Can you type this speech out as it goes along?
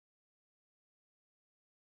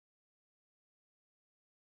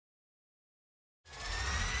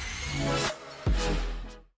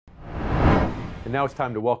And now it's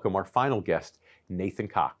time to welcome our final guest, Nathan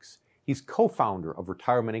Cox. He's co-founder of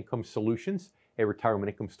Retirement Income Solutions, a retirement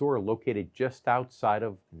income store located just outside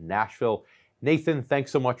of Nashville. Nathan,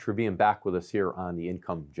 thanks so much for being back with us here on The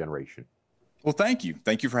Income Generation. Well, thank you.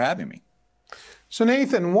 Thank you for having me. So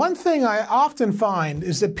Nathan, one thing I often find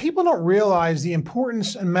is that people don't realize the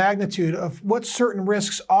importance and magnitude of what certain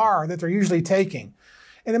risks are that they're usually taking.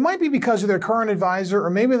 And it might be because of their current advisor,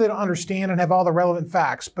 or maybe they don't understand and have all the relevant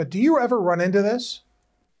facts. But do you ever run into this?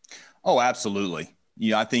 Oh, absolutely.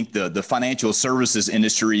 I think the financial services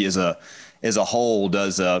industry as a whole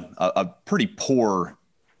does a pretty poor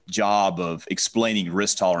job of explaining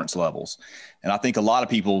risk tolerance levels. And I think a lot of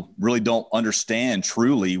people really don't understand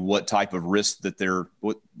truly what type of risk that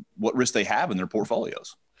what risk they have in their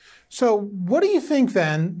portfolios. So what do you think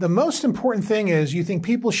then the most important thing is you think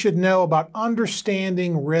people should know about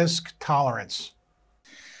understanding risk tolerance?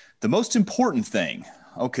 The most important thing,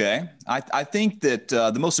 okay. I think that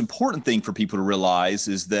the most important thing for people to realize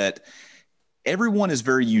is that everyone is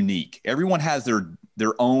very unique. Everyone has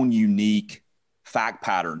their own unique fact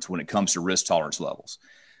patterns when it comes to risk tolerance levels.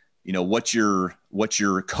 What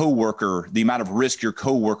your coworker, the amount of risk your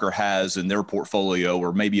coworker has in their portfolio,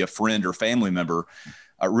 or maybe a friend or family member,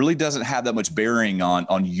 really doesn't have that much bearing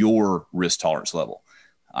on your risk tolerance level.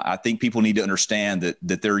 I think people need to understand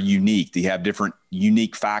that they're unique. They have different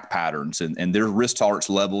unique fact patterns, and their risk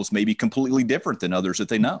tolerance levels may be completely different than others that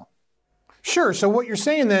they know. Sure. So what you're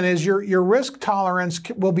saying then is your risk tolerance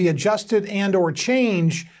will be adjusted and or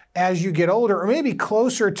change as you get older, or maybe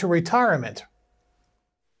closer to retirement.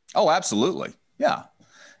 Oh, absolutely. Yeah.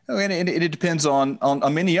 And it depends on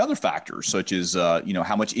many other factors, such as,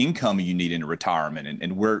 how much income you need in retirement,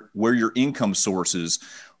 and where your income sources,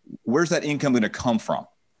 where's that income going to come from?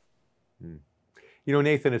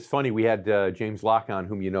 Nathan, it's funny. We had James Locke on,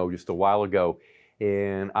 whom you know, just a while ago,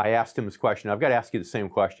 and I asked him this question. I've got to ask you the same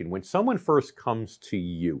question. When someone first comes to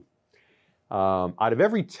you, out of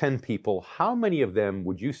every 10 people, how many of them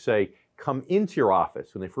would you say come into your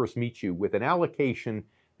office when they first meet you with an allocation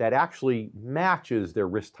that actually matches their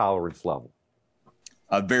risk tolerance level?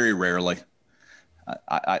 Very rarely.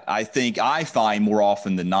 I think I find more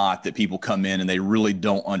often than not that people come in and they really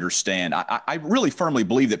don't understand. I really firmly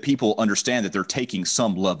believe that people understand that they're taking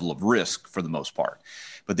some level of risk for the most part,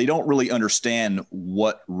 but they don't really understand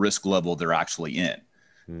what risk level they're actually in,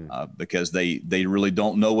 because they really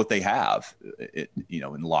don't know what they have, in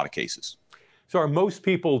a lot of cases. So are most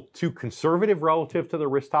people too conservative relative to their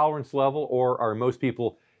risk tolerance level, or are most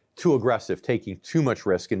people too aggressive, taking too much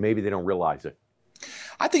risk, and maybe they don't realize it?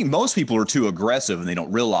 I think most people are too aggressive and they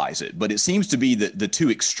don't realize it, but it seems to be the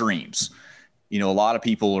two extremes. A lot of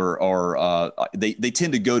people they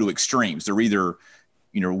tend to go to extremes. They're either,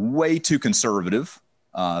 way too conservative.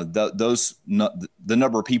 The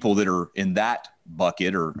number of people that are in that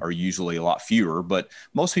bucket are usually a lot fewer, but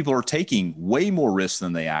most people are taking way more risks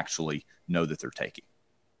than they actually know that they're taking.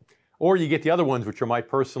 Or you get the other ones, which are my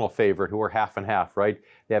personal favorite, who are half and half, right?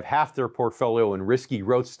 They have half their portfolio in risky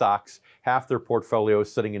growth stocks, half their portfolio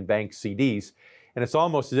is sitting in bank CDs. And it's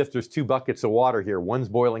almost as if there's two buckets of water here. One's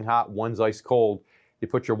boiling hot, one's ice cold. You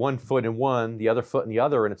put your one foot in one, the other foot in the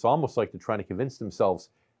other, and it's almost like they're trying to convince themselves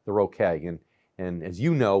they're okay. And as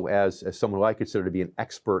you know, as someone who I consider to be an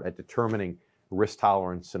expert at determining risk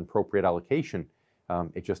tolerance and appropriate allocation,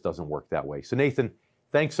 it just doesn't work that way. So Nathan,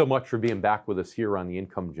 thanks so much for being back with us here on The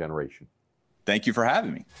Income Generation. Thank you for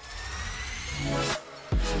having me.